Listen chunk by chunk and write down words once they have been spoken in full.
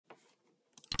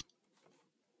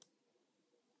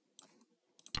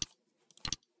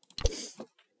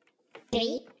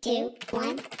3, 2,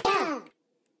 1, go!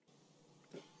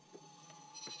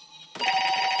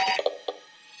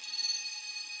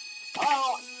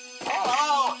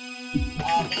 Hello.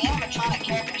 The animatronic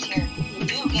characters here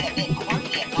do get a bit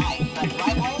quirky at night, but do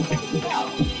I blame them?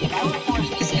 No. If I were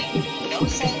forced to sing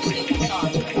those same stupid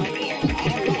songs for 5 years, I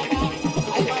never got it out,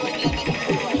 I'd probably be a bit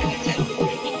cool at night too.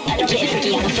 Get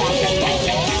freaky on the fly,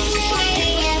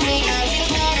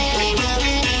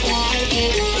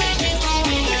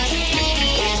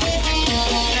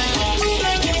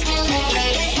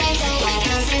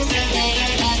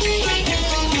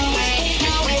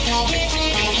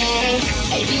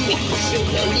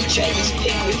 Slowly try his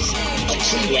fingers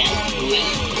until round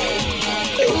green.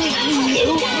 Oh, no,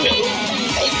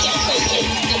 I guess I get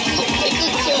the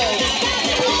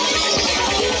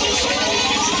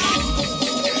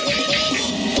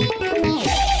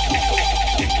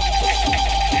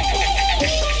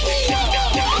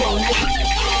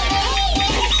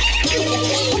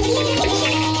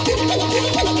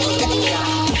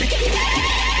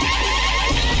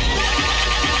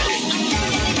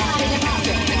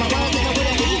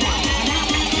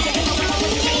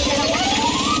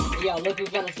Look who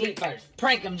fell asleep first.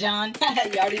 Prank him, John.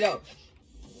 You already know.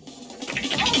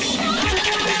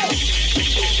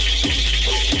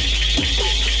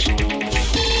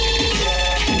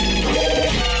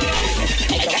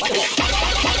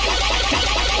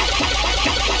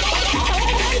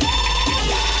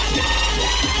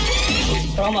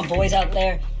 For all my boys out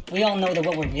there, we all know that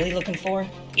what we're really looking for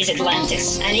is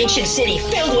Atlantis, an ancient city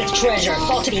filled with treasure,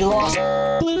 thought to be lost.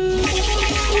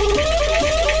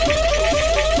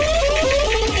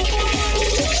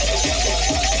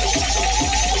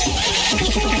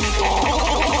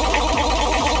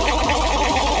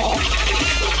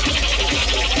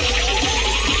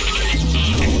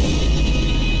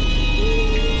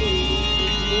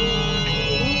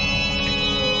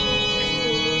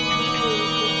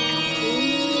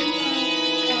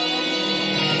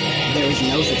 There is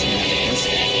no such thing as a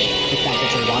coincidence. The fact that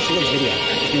you're watching this video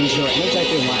means you're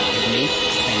energizing my eyes and me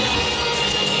and listening.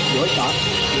 Your thoughts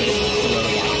is the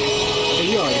lower down. So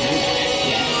you already do that.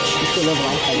 Yeah, you still live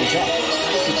life by your dread.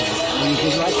 Because when you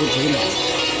visualize your dream life,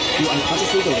 you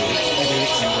unconsciously believe that it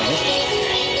is unrealistic.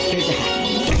 Here's the hack.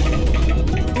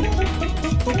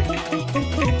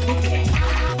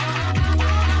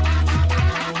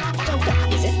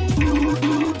 Is it?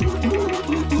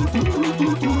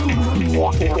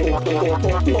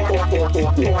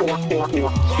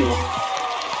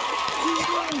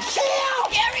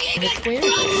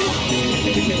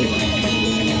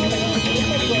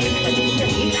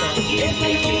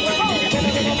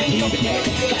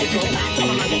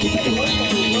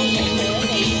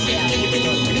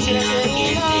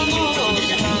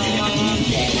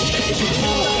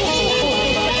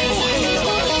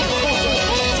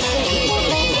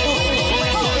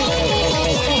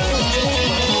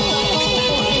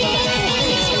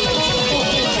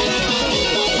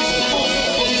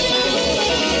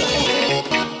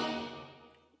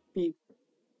 Beep.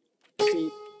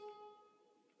 Beep.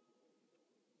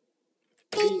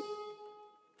 Beep.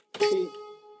 Beep.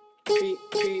 Beep.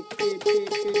 Beep. Beep. Beep.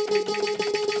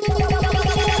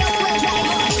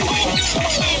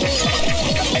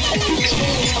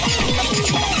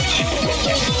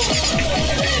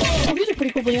 These are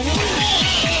pretty cool, Leona.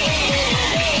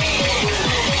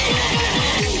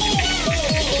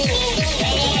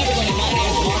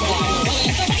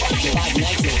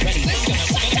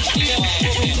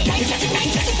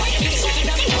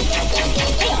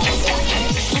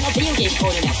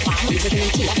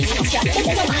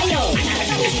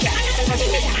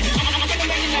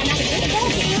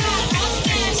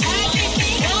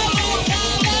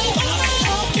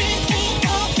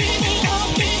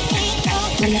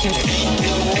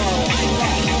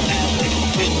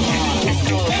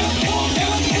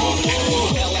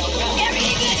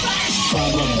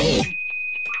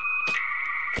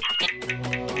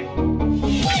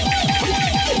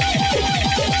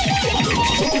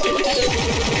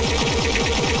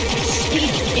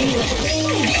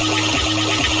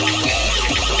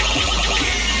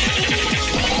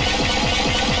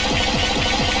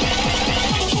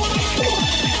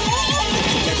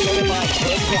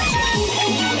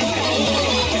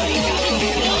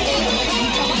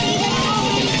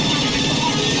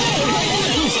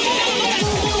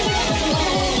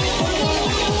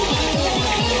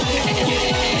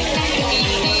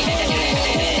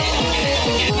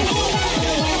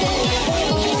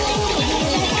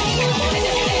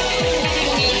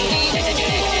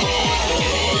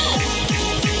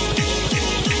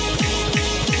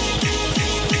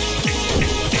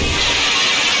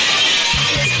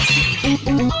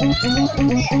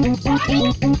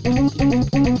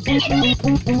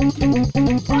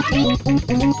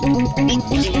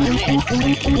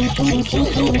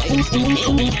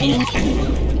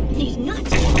 He's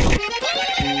nuts.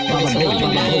 Baba boom,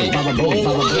 baba boom, baba boom,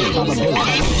 baba boom, baba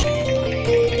boom.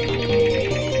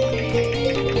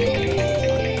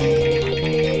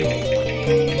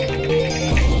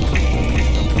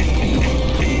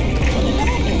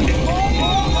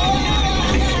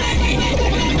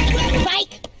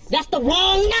 That's the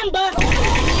wrong number!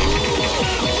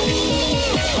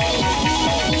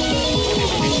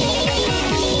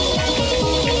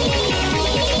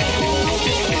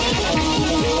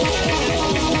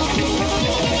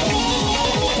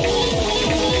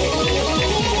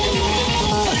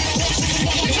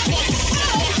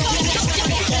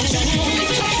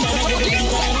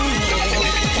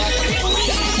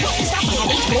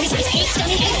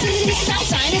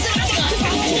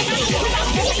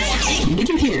 Did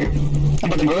you hear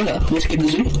about the gorilla who escaped the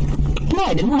zoo? No,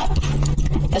 I did not.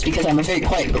 That's because I'm a very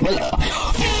quiet gorilla.